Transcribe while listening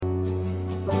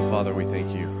Father, we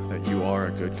thank you that you are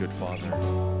a good, good Father,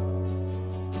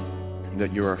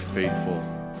 that you are faithful,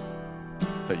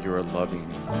 that you are loving,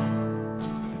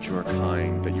 that you are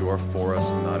kind, that you are for us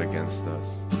and not against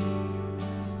us.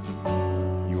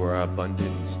 You are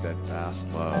abundant and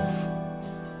steadfast love,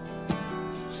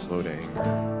 slow to anger.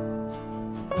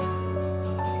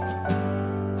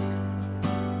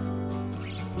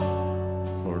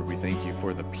 Lord, we thank you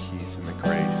for the peace and the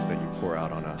grace that you pour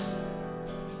out on us.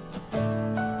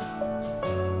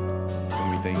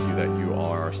 And we thank you that you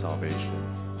are our salvation.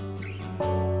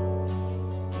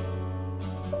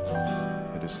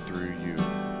 It is through you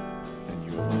and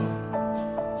you alone.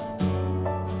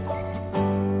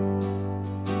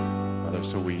 Father,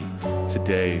 so we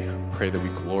today pray that we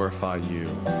glorify you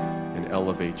and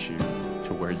elevate you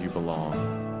to where you belong.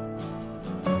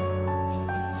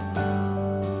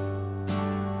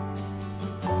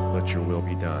 Let your will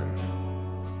be done.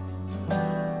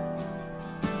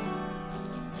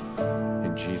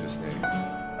 In Jesus' name,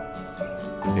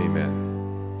 amen.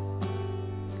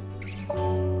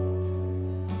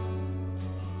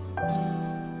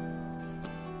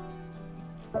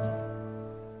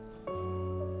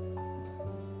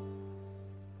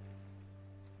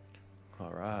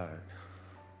 All right.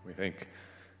 We thank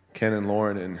Ken and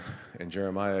Lauren and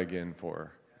Jeremiah again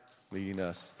for leading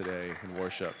us today in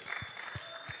worship.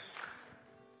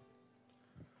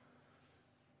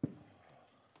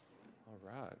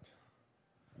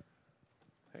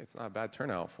 Hey, it's not a bad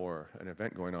turnout for an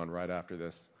event going on right after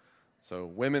this. So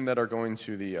women that are going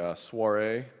to the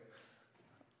soiree,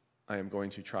 I am going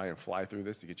to try and fly through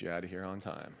this to get you out of here on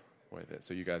time with it,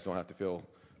 so you guys don't have to feel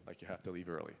like you have to leave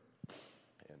early.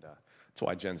 And that's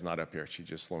why Jen's not up here. She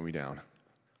just slowed me down.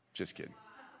 Just kidding.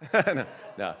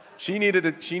 No, she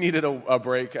needed a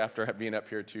break after being up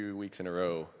here 2 weeks in a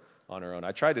row on her own.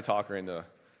 I tried to talk her into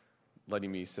letting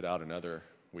me sit out another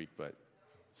week, but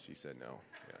she said no.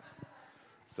 Yes.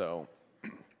 So,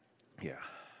 yeah,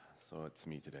 so it's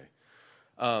me today.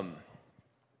 I'm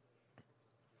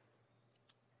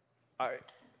going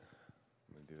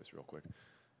to do this real quick.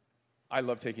 I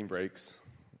love taking breaks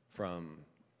from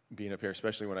being up here,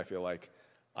 especially when I feel like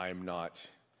I'm not,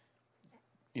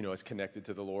 as connected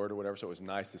to the Lord or whatever. So it was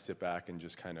nice to sit back and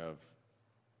just kind of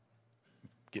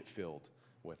get filled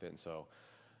with it. And so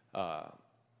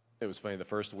it was funny. The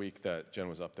first week that Jen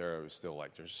was up there, it was still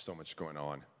like there's just so much going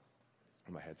on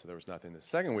in my head, so there was nothing. The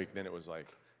second week, then it was like,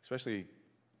 especially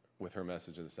with her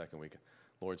message in the second week,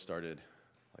 Lord started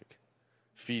like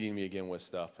feeding me again with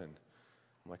stuff, and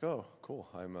I'm like, oh, cool.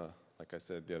 I'm like I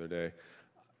said the other day,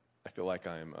 I feel like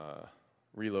I'm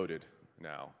reloaded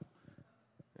now,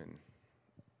 and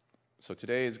so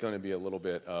today is going to be a little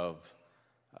bit of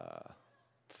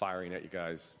firing at you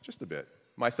guys, just a bit,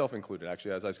 myself included.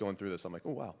 Actually, as I was going through this, I'm like,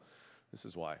 oh wow, this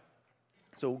is why.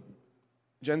 So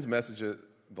Jen's message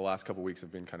the last couple weeks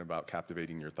have been kind of about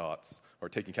captivating your thoughts, or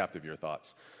taking captive your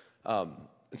thoughts. And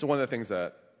so one of the things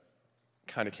that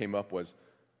kind of came up was,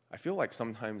 I feel like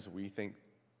sometimes we think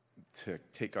to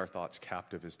take our thoughts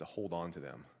captive is to hold on to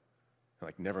them, and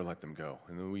like never let them go,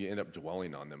 and then we end up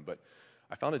dwelling on them. But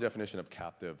I found a definition of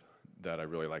captive that I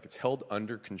really like. It's held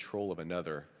under control of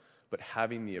another, but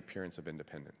having the appearance of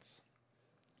independence.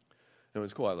 And it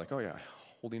was cool. I was like, oh yeah,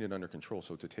 holding it under control.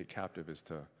 So to take captive is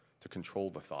to control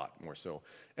the thought more so.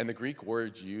 And the Greek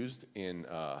words used in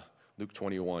Luke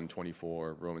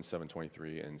 21:24, Romans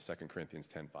 7:23, and 2 Corinthians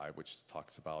 10:5, which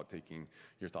talks about taking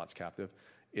your thoughts captive,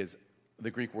 is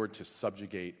the Greek word to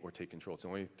subjugate or take control. It's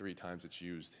only 3 times it's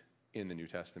used in the New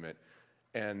Testament.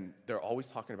 And they're always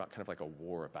talking about kind of like a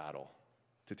war, a battle,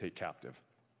 to take captive.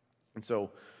 And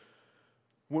so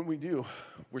when we do,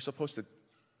 we're supposed to,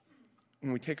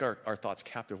 when we take our thoughts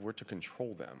captive, we're to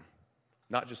control them,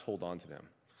 not just hold on to them.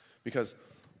 Because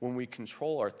when we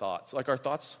control our thoughts, like our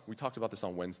thoughts, we talked about this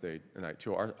on Wednesday night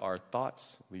too, our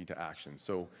thoughts lead to action.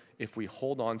 So if we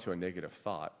hold on to a negative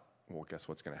thought, well, guess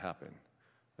what's going to happen?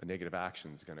 A negative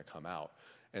action is going to come out.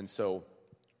 And so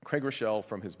Craig Rochelle,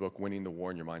 from his book, Winning the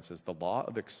War in Your Mind, says, the law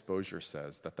of exposure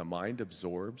says that the mind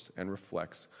absorbs and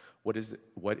reflects what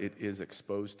it is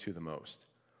exposed to the most.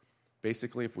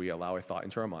 Basically, if we allow a thought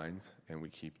into our minds and we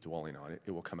keep dwelling on it,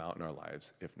 it will come out in our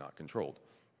lives if not controlled.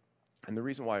 And the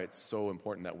reason why it's so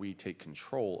important that we take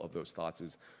control of those thoughts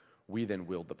is we then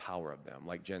wield the power of them.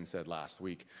 Like Jen said last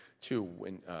week, too,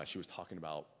 when she was talking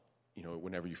about,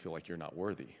 whenever you feel like you're not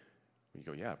worthy. You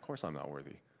go, yeah, of course I'm not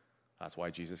worthy. That's why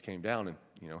Jesus came down, and,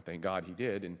 thank God he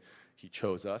did, and he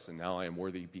chose us, and now I am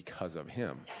worthy because of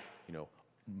him.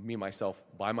 Me, myself,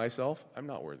 by myself, I'm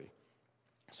not worthy.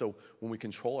 So when we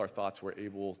control our thoughts, we're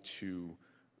able to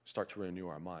start to renew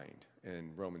our mind.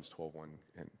 And Romans 12:1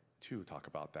 and 2 talk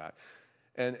about that.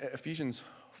 And Ephesians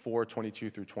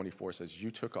 4:22-24 says,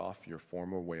 you took off your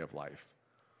former way of life,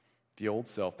 the old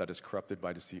self that is corrupted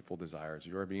by deceitful desires.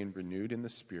 You are being renewed in the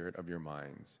spirit of your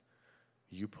minds.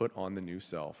 You put on the new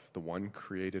self, the one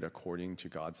created according to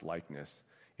God's likeness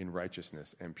in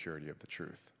righteousness and purity of the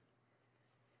truth.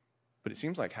 But it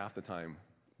seems like half the time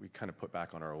we kind of put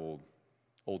back on our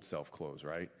old self clothes,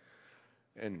 right?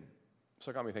 And so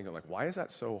it got me thinking, like, why is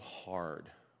that so hard?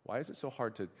 Why is it so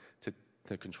hard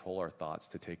to control our thoughts,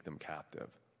 to take them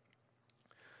captive?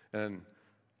 And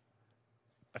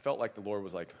I felt like the Lord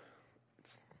was like,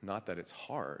 it's not that it's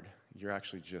hard. You're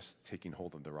actually just taking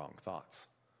hold of the wrong thoughts.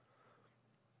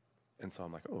 And so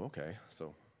I'm like, oh, okay.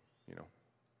 So,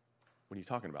 what are you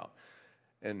talking about?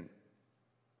 And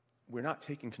we're not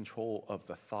taking control of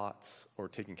the thoughts or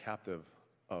taking captive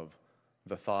of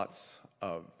the thoughts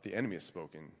of the enemy has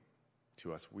spoken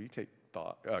to us. We take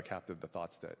captive the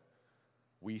thoughts that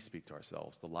we speak to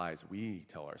ourselves, the lies we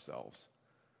tell ourselves.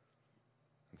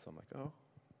 And so I'm like, oh,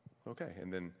 okay.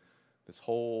 And then this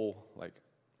whole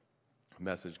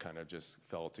message kind of just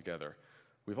fell together.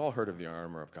 We've all heard of the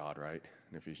armor of God, right?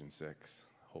 In Ephesians 6,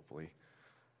 hopefully.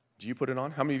 Do you put it on?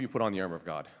 How many of you put on the armor of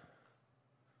God?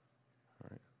 All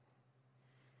right.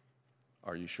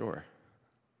 Are you sure?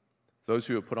 Those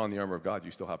who have put on the armor of God, do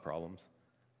you still have problems?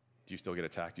 Do you still get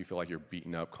attacked? Do you feel like you're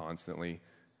beaten up constantly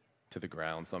to the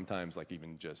ground, sometimes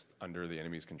even just under the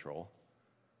enemy's control?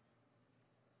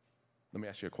 Let me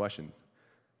ask you a question.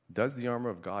 Does the armor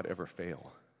of God ever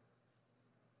fail?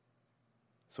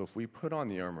 So if we put on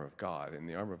the armor of God and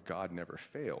the armor of God never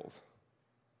fails,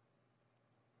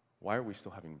 why are we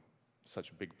still having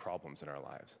such big problems in our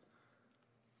lives?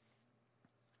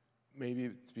 Maybe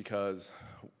it's because,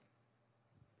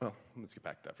 well, let's get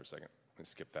back to that for a second. Let's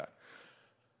skip that.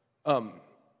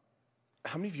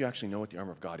 How many of you actually know what the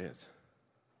armor of God is?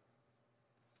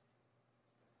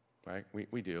 Right?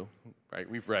 We do, right?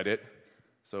 We've read it,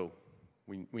 so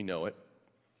we know it,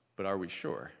 but are we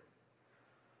sure?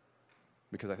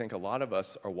 Because I think a lot of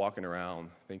us are walking around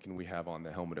thinking we have on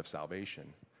the helmet of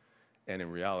salvation, and in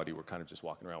reality, we're kind of just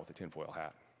walking around with a tinfoil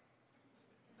hat,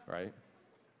 right?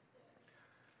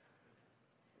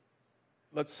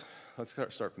 Let's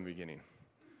start from the beginning.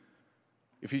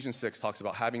 Ephesians 6 talks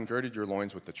about having girded your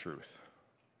loins with the truth.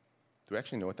 Do we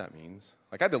actually know what that means?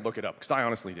 I had to look it up because I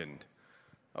honestly didn't.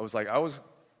 I was like,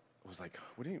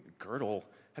 what do you girdle?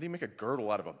 How do you make a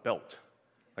girdle out of a belt?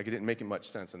 It didn't make much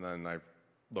sense. And then I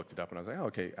looked it up and I was like, oh,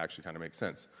 okay, actually kind of makes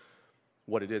sense.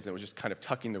 What it is, it was just kind of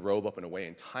tucking the robe up in a way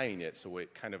and tying it so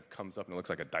it kind of comes up and it looks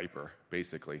like a diaper,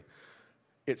 basically.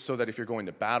 It's so that if you're going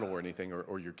to battle or anything,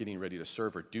 or you're getting ready to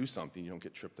serve or do something, you don't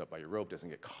get tripped up by your robe, doesn't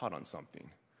get caught on something.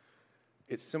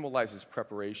 It symbolizes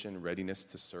preparation, readiness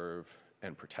to serve,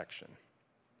 and protection.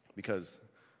 Because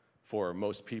for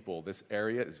most people, this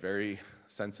area is very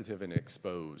sensitive and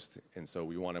exposed, and so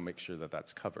we want to make sure that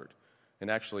that's covered. And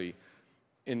actually,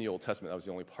 in the Old Testament, that was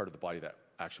the only part of the body that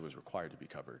actually was required to be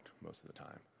covered most of the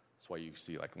time. That's why you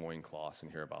see loincloths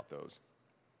and hear about those.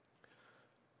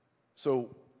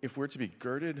 So if we're to be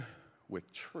girded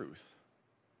with truth,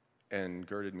 and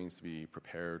girded means to be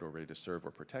prepared or ready to serve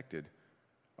or protected,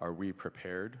 are we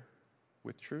prepared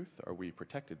with truth? Are we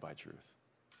protected by truth?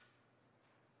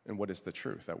 And what is the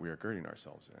truth that we are girding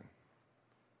ourselves in?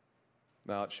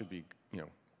 Now, it should be,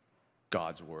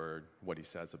 God's word, what he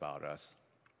says about us.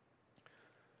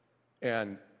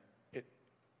 And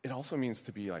it also means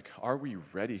to be are we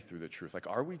ready through the truth?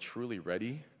 Are we truly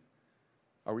ready?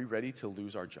 Are we ready to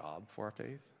lose our job for our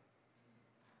faith?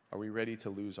 Are we ready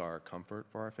to lose our comfort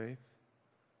for our faith?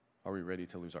 Are we ready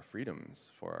to lose our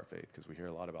freedoms for our faith? Because we hear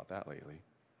a lot about that lately.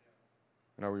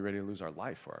 And are we ready to lose our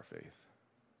life for our faith?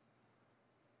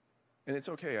 And it's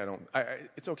okay.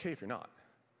 It's okay if you're not,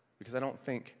 because I don't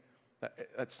think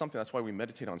that's something. That's why we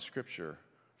meditate on Scripture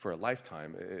for a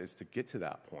lifetime, is to get to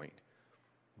that point.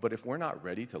 But if we're not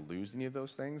ready to lose any of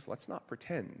those things, let's not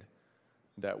pretend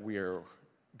that we are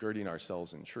girding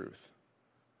ourselves in truth.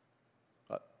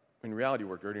 In reality,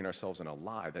 we're girding ourselves in a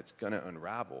lie that's going to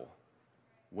unravel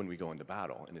when we go into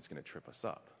battle, and it's going to trip us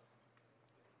up.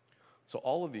 So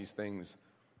all of these things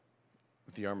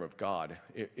with the armor of God,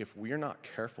 if we're not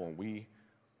careful and we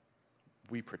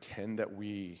pretend that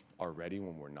we are ready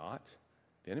when we're not,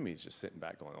 the enemy is just sitting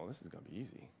back going, oh, this is going to be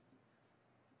easy,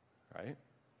 right?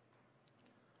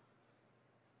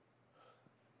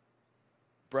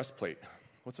 Breastplate.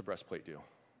 What's a breastplate do?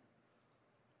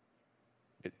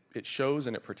 It shows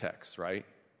and it protects, right?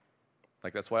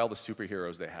 That's why all the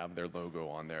superheroes, they have their logo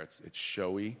on there. It's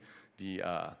showy.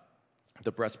 The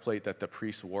breastplate that the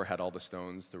priests wore had all the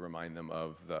stones to remind them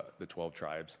of the 12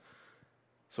 tribes.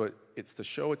 So it's to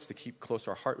show, it's to keep close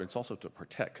to our heart, but it's also to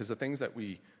protect. Because the things that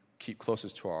we keep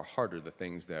closest to our heart are the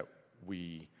things that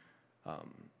we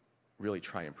really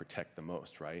try and protect the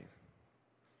most, right?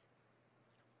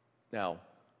 Now,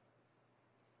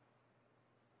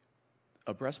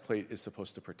 a breastplate is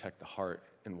supposed to protect the heart.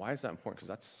 And why is that important? Because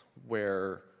that's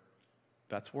where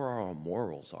our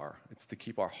morals are. It's to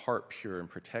keep our heart pure and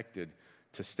protected,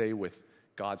 to stay with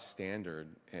God's standard,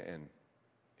 and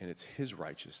it's his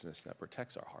righteousness that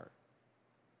protects our heart.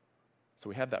 So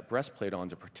we have that breastplate on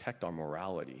to protect our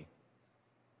morality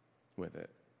with it.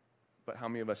 But how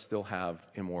many of us still have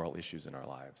immoral issues in our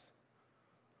lives?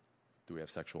 Do we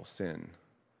have sexual sin,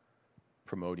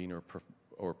 promoting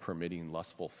or permitting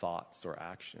lustful thoughts or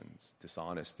actions,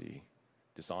 dishonesty,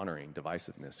 dishonoring,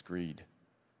 divisiveness, greed,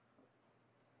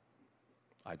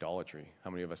 idolatry?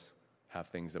 How many of us have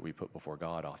things that we put before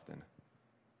God often?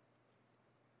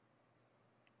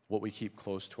 What we keep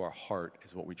close to our heart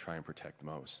is what we try and protect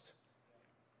most.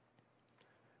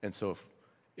 And so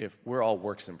if we're all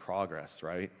works in progress,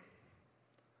 right?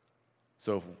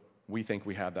 So if we think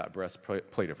we have that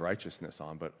breastplate of righteousness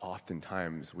on, but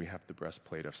oftentimes we have the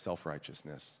breastplate of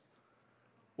self-righteousness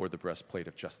or the breastplate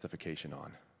of justification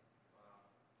on.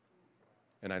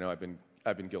 And I know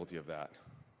I've been guilty of that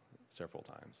several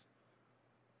times.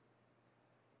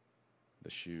 The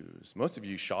shoes. Most of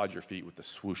you shod your feet with the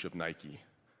swoosh of Nike,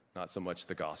 not so much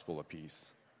the gospel of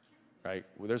peace, right?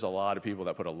 Well, there's a lot of people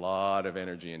that put a lot of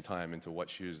energy and time into what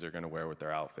shoes they're going to wear with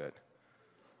their outfit.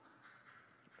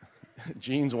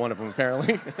 Jeans, one of them,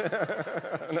 apparently.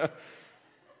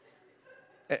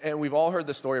 And we've all heard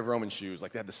the story of Roman shoes.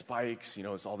 Like, they had the spikes,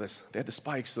 it's all this. They had the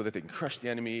spikes so that they can crush the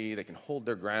enemy, they can hold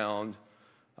their ground.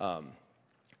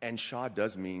 And shod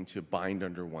does mean to bind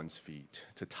under one's feet,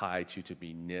 to tie to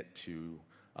be knit to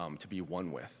be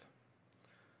one with.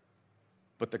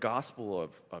 But the gospel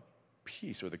of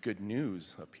peace, or the good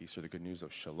news of peace, or the good news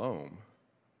of shalom,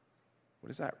 what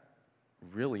does that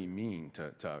really mean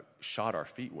to shod our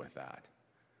feet with that?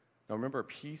 Now remember,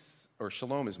 peace or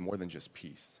shalom is more than just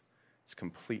peace. It's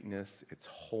completeness, it's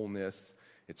wholeness,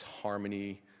 it's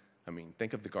harmony. I mean,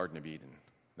 think of the Garden of Eden.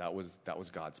 That was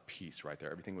God's peace right there.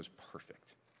 Everything was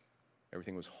perfect.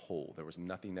 Everything was whole. There was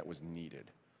nothing that was needed.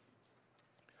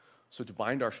 So to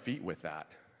bind our feet with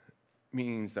that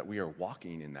means that we are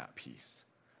walking in that peace,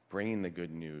 bringing the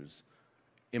good news,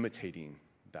 imitating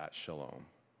that shalom.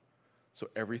 So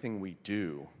everything we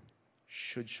do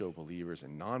should show believers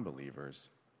and non-believers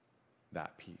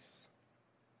that peace.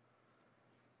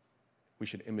 We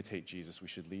should imitate Jesus. We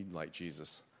should lead like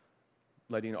Jesus,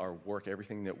 letting our work,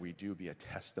 everything that we do, be a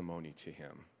testimony to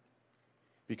him.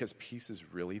 Because peace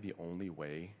is really the only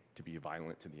way to be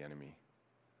violent to the enemy.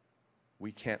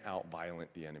 We can't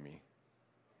out-violent the enemy.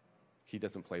 He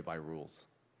doesn't play by rules.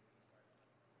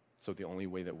 So the only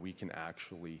way that we can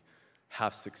actually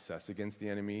have success against the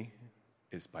enemy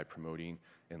is by promoting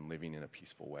and living in a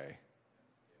peaceful way.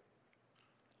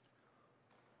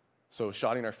 So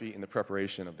shodding our feet in the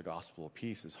preparation of the gospel of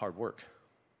peace is hard work.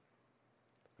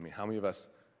 I mean, how many of us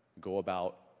go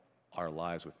about our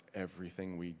lives with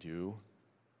everything we do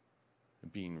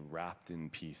being wrapped in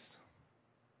peace?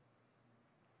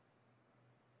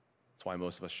 That's why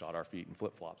most of us shod our feet in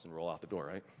flip-flops and roll out the door,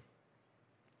 right?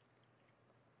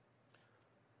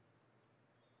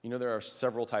 There are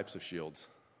several types of shields.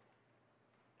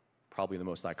 Probably the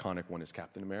most iconic one is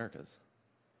Captain America's,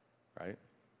 right?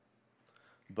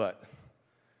 But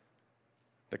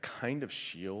the kind of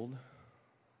shield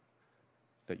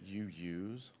that you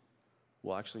use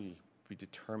will actually be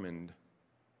determined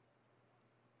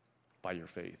by your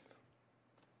faith.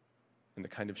 And the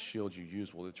kind of shield you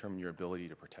use will determine your ability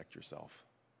to protect yourself.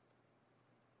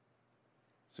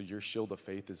 So your shield of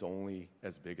faith is only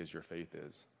as big as your faith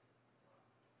is.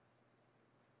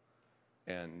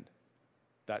 And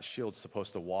that shield's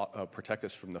supposed to protect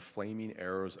us from the flaming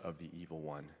arrows of the evil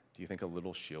one. Do you think a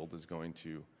little shield is going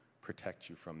to protect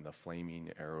you from the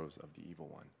flaming arrows of the evil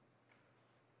one?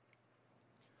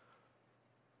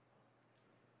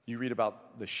 You read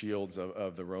about the shields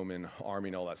of the Roman army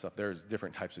and all that stuff. There's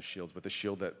different types of shields, but the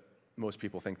shield that most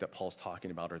people think that Paul's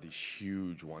talking about are these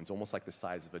huge ones, almost like the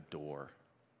size of a door.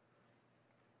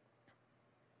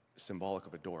 Symbolic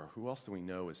of a door. Who else do we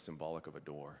know is symbolic of a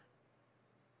door?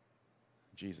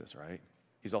 Jesus, right?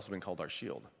 He's also been called our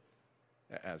shield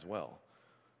as well.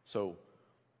 So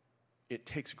it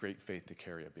takes great faith to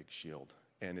carry a big shield,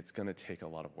 and it's going to take a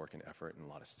lot of work and effort and a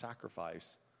lot of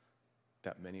sacrifice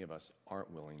that many of us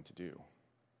aren't willing to do.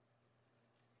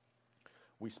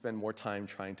 We spend more time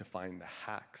trying to find the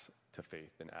hacks to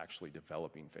faith than actually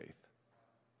developing faith.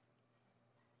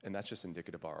 And that's just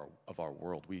indicative of our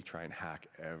world. We try and hack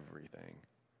everything.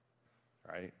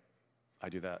 right? I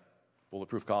do that.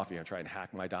 Bulletproof coffee, I try and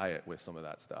hack my diet with some of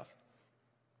that stuff.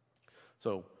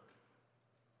 So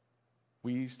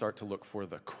we start to look for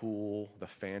the cool, the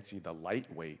fancy, the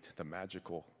lightweight, the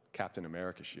magical Captain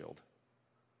America shield,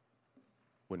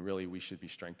 when really we should be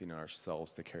strengthening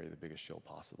ourselves to carry the biggest shield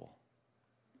possible.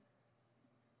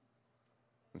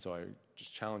 And so I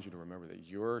just challenge you to remember that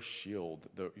your shield,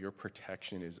 your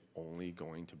protection is only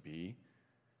going to be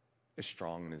as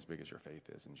strong and as big as your faith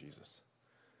is in Jesus.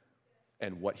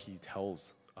 And what he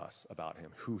tells us about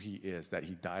him, who he is, that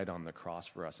he died on the cross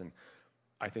for us. And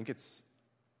I think it's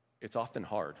often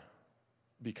hard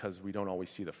because we don't always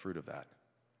see the fruit of that.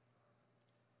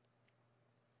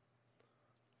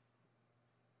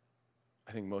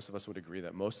 I think most of us would agree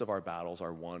that most of our battles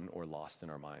are won or lost in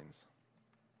our minds.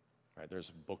 Right? There's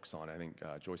books on it. I think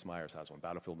Joyce Myers has one,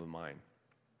 Battlefield of the Mind.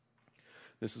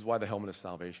 This is why the helmet of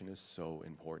salvation is so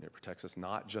important. It protects us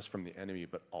not just from the enemy,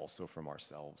 but also from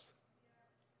ourselves.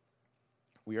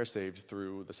 We are saved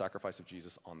through the sacrifice of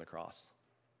Jesus on the cross.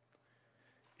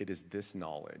 It is this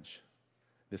knowledge,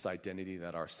 this identity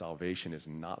that our salvation is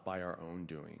not by our own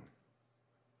doing,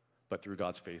 but through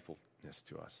God's faithfulness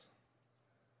to us.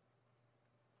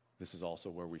 This is also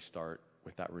where we start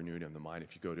with that renewed in the mind.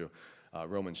 If you go to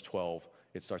Romans 12,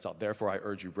 it starts out, therefore I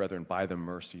urge you, brethren, by the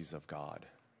mercies of God.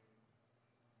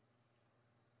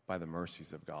 By the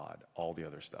mercies of God, all the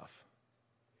other stuff.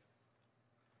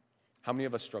 How many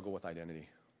of us struggle with identity?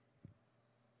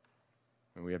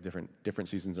 And we have different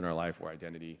seasons in our life where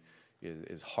identity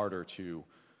is harder to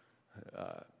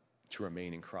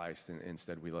remain in Christ, and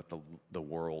instead we let the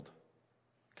world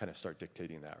kind of start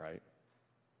dictating that, right?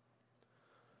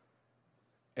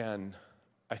 And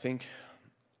I think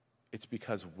it's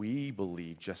because we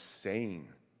believe just saying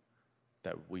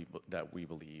that we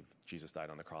believe Jesus died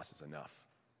on the cross is enough.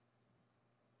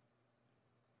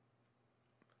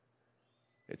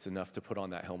 It's enough to put on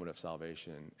that helmet of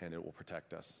salvation, and it will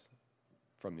protect us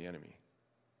from the enemy.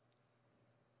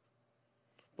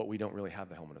 But we don't really have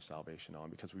the helmet of salvation on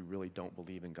because we really don't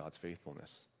believe in God's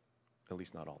faithfulness, at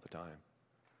least not all the time.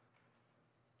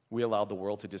 We allowed the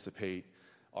world to dissipate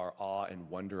our awe and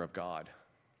wonder of God.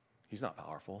 He's not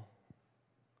powerful,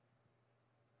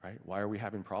 right? Why are we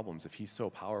having problems? If he's so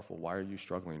powerful, why are you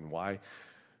struggling? Why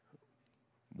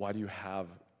do you have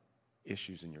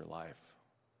issues in your life?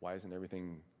 Why isn't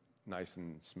everything nice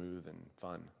and smooth and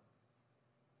fun?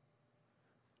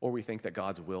 Or we think that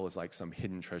God's will is like some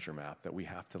hidden treasure map that we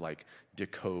have to like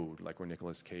decode, like we're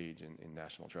Nicolas Cage in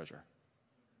National Treasure.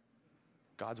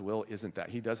 God's will isn't that.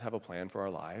 He does have a plan for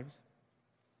our lives,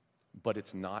 but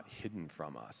it's not hidden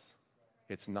from us.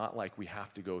 It's not like we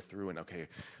have to go through and, okay,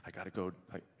 I got to go,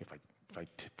 like, if I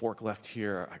fork left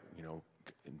here,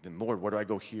 then Lord, where do I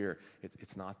go here?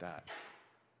 It's not that.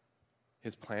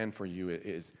 His plan for you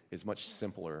is much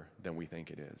simpler than we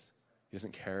think it is. He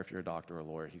doesn't care if you're a doctor or a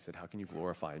lawyer. He said, how can you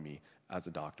glorify me as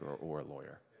a doctor or a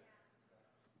lawyer?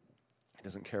 He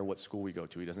doesn't care what school we go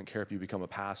to. He doesn't care if you become a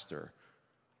pastor.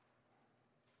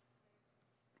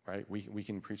 Right? We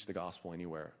can preach the gospel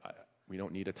anywhere. We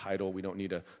don't need a title. We don't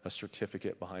need a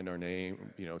certificate behind our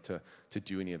name, to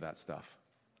do any of that stuff.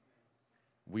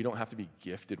 We don't have to be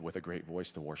gifted with a great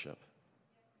voice to worship.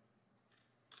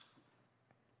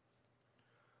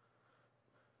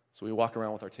 So we walk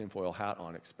around with our tinfoil hat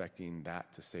on, expecting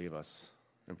that to save us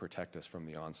and protect us from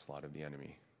the onslaught of the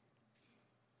enemy,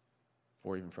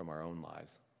 or even from our own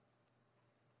lies.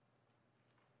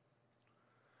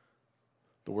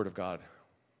 The Word of God,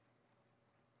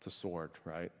 it's a sword,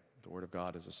 right? The Word of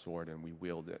God is a sword, and we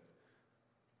wield it.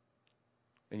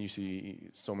 And you see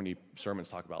so many sermons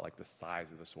talk about like the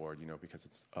size of the sword, because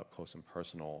it's up close and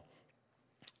personal.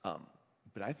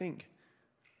 But I think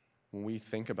when we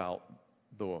think about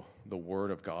the Word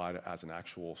of God as an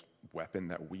actual weapon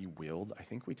that we wield, I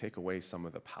think we take away some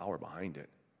of the power behind it.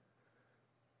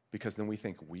 Because then we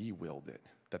think we wield it,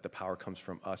 that the power comes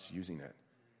from us using it.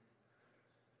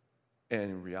 And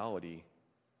in reality,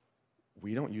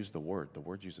 we don't use the Word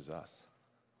uses us.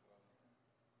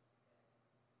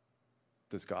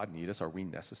 Does God need us? Are we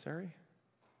necessary?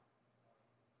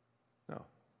 No.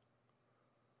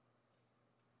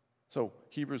 So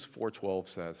Hebrews 4:12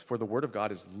 says, for the word of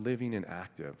God is living and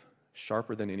active,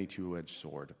 sharper than any two-edged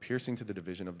sword, piercing to the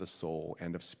division of the soul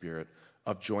and of spirit,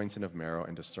 of joints and of marrow,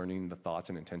 and discerning the thoughts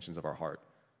and intentions of our heart.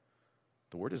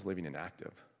 The word is living and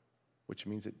active, which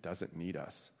means it doesn't need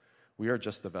us. We are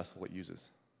just the vessel it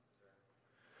uses.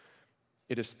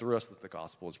 It is through us that the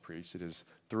gospel is preached. It is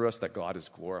through us that God is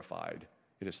glorified.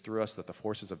 It is through us that the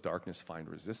forces of darkness find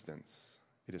resistance.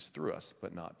 It is through us,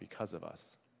 but not because of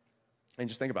us. And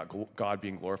just think about God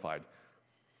being glorified.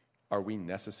 Are we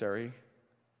necessary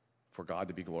for God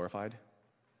to be glorified?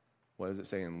 What does it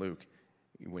say in Luke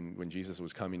when Jesus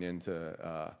was coming in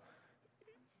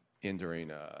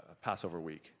during Passover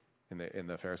week, and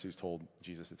the Pharisees told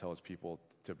Jesus to tell his people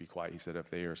to be quiet? He said, if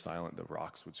they are silent, the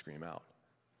rocks would scream out.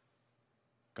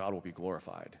 God will be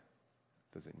glorified.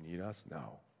 Does it need us?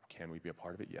 No. Can we be a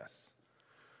part of it? Yes.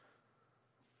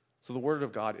 So the word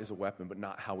of God is a weapon, but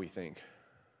not how we think.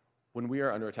 When we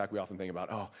are under attack, we often think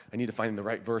about, oh, I need to find the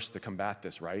right verse to combat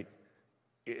this, right?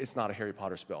 It's not a Harry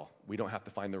Potter spell. We don't have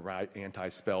to find the right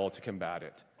anti-spell to combat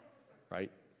it,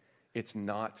 right? It's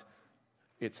not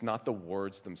the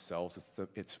words themselves.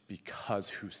 It's because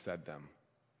who said them,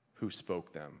 who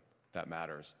spoke them, that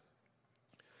matters.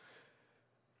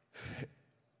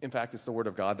 In fact, it's the word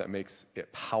of God that makes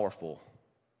it powerful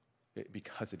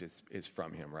because it is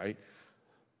from him, right?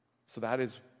 So that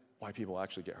is why people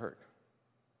actually get hurt.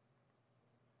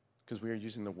 Because we are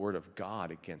using the word of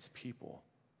God against people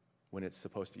when it's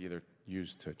supposed to either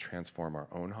use to transform our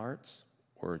own hearts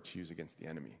or to use against the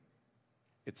enemy.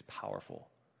 It's powerful,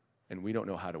 and we don't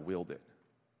know how to wield it.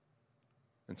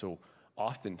 And so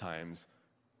oftentimes,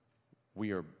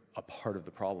 we are a part of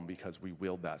the problem because we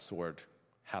wield that sword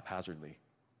haphazardly,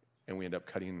 and we end up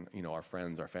cutting, our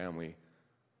friends, our family,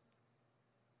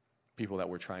 people that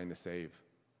we're trying to save,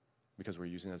 because we're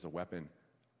using it as a weapon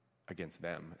against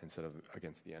them instead of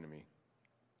against the enemy.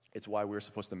 It's why we're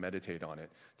supposed to meditate on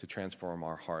it, to transform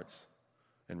our hearts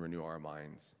and renew our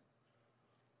minds.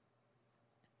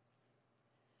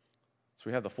 So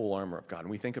we have the full armor of God, and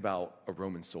we think about a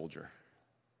Roman soldier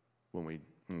when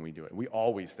we do it. We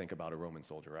always think about a Roman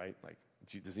soldier, right? Like,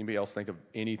 does anybody else think of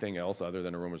anything else other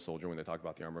than a Roman soldier when they talk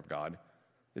about the armor of God?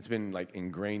 It's been like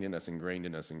ingrained in us.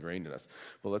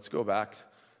 But let's go back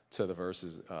to the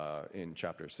verses in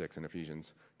chapter 6 in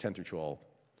Ephesians 10 through 12.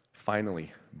 Finally,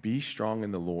 be strong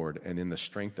in the Lord and in the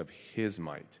strength of his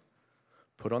might.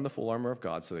 Put on the full armor of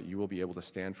God so that you will be able to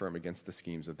stand firm against the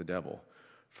schemes of the devil.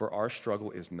 For our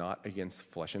struggle is not against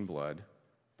flesh and blood,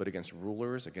 but against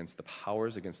rulers, against the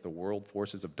powers, against the world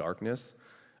forces of darkness,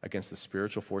 against the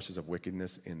spiritual forces of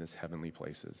wickedness in this heavenly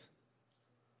places.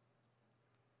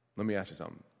 Let me ask you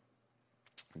something.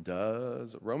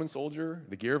 Does a Roman soldier,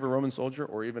 the gear of a Roman soldier,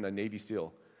 or even a Navy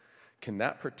SEAL, can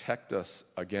that protect us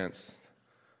against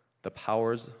the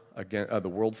powers, the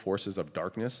world forces of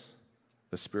darkness,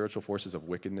 the spiritual forces of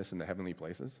wickedness in the heavenly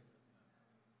places?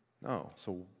 No.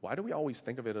 So why do we always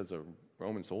think of it as a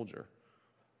Roman soldier?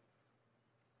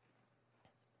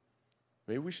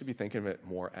 Maybe we should be thinking of it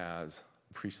more as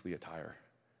priestly attire.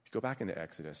 If you go back into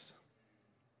Exodus,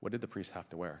 what did the priests have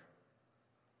to wear?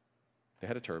 They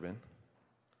had a turban,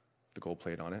 the gold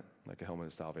plate on it, like a helmet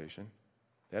of salvation.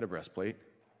 They had a breastplate.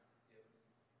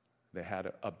 They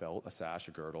had a belt, a sash,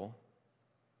 a girdle.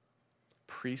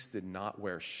 Priests did not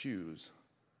wear shoes,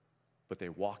 but they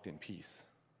walked in peace.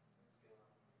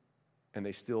 And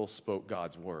they still spoke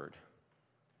God's word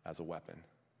as a weapon.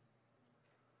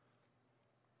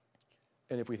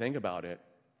 And if we think about it,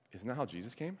 isn't that how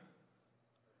Jesus came?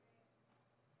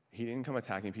 He didn't come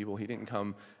attacking people. He didn't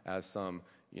come as some,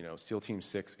 SEAL Team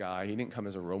 6 guy. He didn't come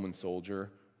as a Roman soldier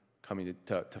coming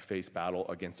to face battle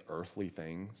against earthly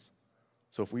things.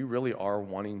 So if we really are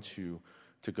wanting to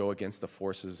go against the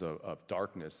forces of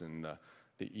darkness and the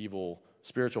evil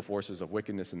spiritual forces of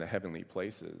wickedness in the heavenly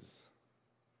places,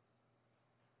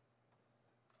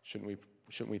 shouldn't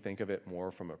we think of it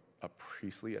more from a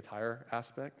priestly attire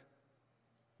aspect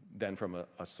than from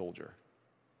a soldier?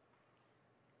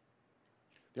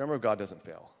 The armor of God doesn't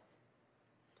fail.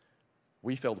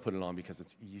 We fail to put it on because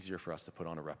it's easier for us to put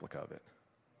on a replica of it.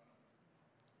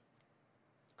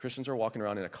 Christians are walking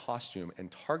around in a costume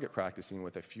and target practicing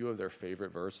with a few of their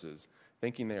favorite verses,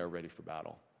 thinking they are ready for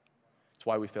battle. It's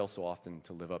why we fail so often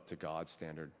to live up to God's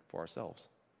standard for ourselves.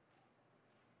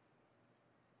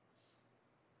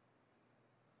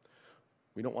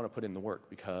 We don't want to put in the work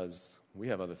because we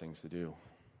have other things to do.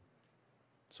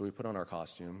 So we put on our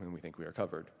costume and we think we are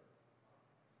covered.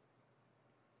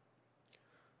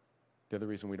 The other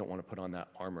reason we don't want to put on that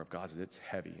armor of God is it's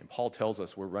heavy. And Paul tells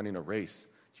us we're running a race.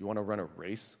 Do you want to run a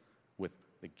race with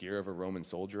the gear of a Roman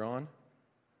soldier on?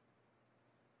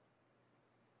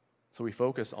 So we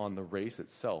focus on the race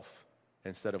itself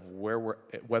instead of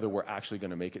whether we're actually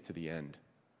going to make it to the end.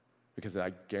 Because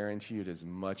I guarantee you it is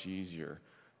much easier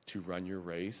to run your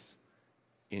race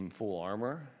in full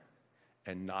armor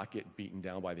and not get beaten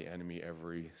down by the enemy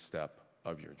every step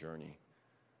of your journey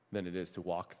than it is to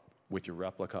walk with your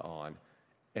replica on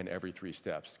and every 3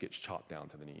 steps gets chopped down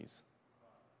to the knees.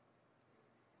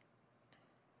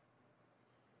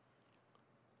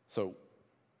 So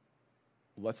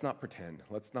let's not pretend.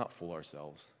 Let's not fool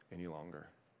ourselves any longer.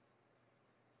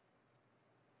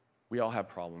 We all have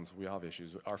problems. We all have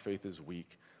issues. Our faith is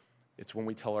weak. It's when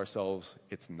we tell ourselves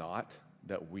it's not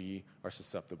that we are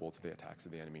susceptible to the attacks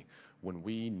of the enemy. When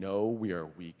we know we are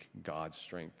weak, God's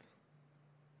strength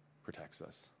protects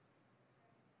us.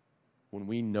 When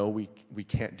we know we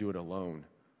can't do it alone,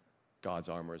 God's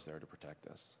armor is there to protect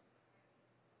us.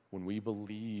 When we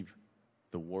believe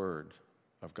the word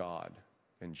of God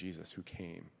and Jesus who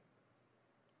came,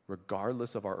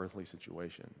 regardless of our earthly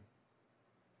situation,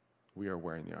 we are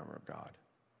wearing the armor of God.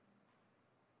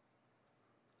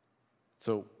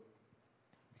 So,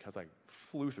 because I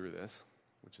flew through this,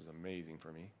 which is amazing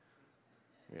for me,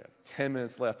 we have 10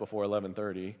 minutes left before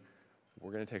 11:30.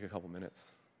 We're going to take a couple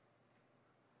minutes.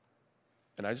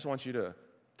 And I just want you to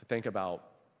think about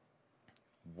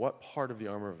what part of the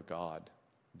armor of God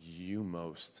do you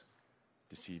most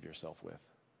deceive yourself with?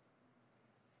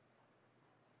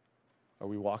 Are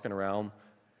we walking around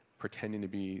pretending to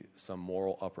be some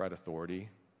moral upright authority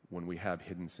when we have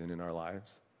hidden sin in our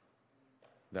lives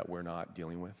that we're not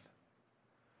dealing with?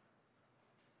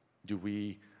 Do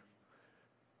we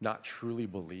not truly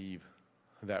believe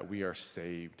that we are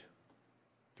saved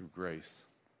through grace?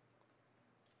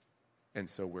 And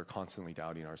so we're constantly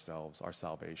doubting ourselves, our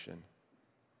salvation,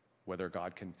 whether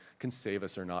God can save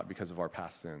us or not because of our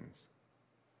past sins.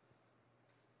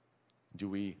 Do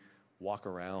we walk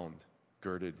around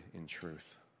girded in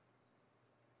truth?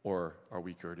 Or are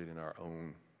we girded in our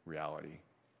own reality?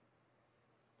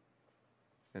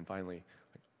 And finally,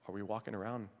 are we walking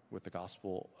around with the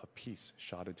gospel of peace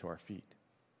shot into our feet?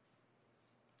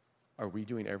 Are we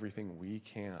doing everything we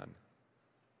can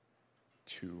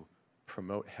to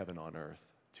promote heaven on earth,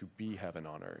 to be heaven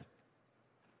on earth?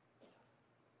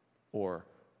 Or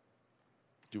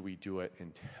do we do it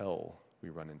until we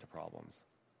run into problems,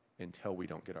 until we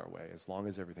don't get our way? As long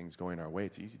as everything's going our way,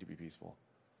 it's easy to be peaceful.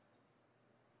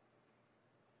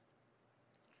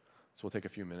 So we'll take a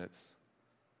few minutes.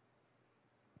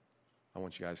 I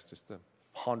want you guys just to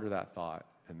ponder that thought,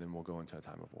 and then we'll go into a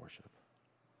time of worship.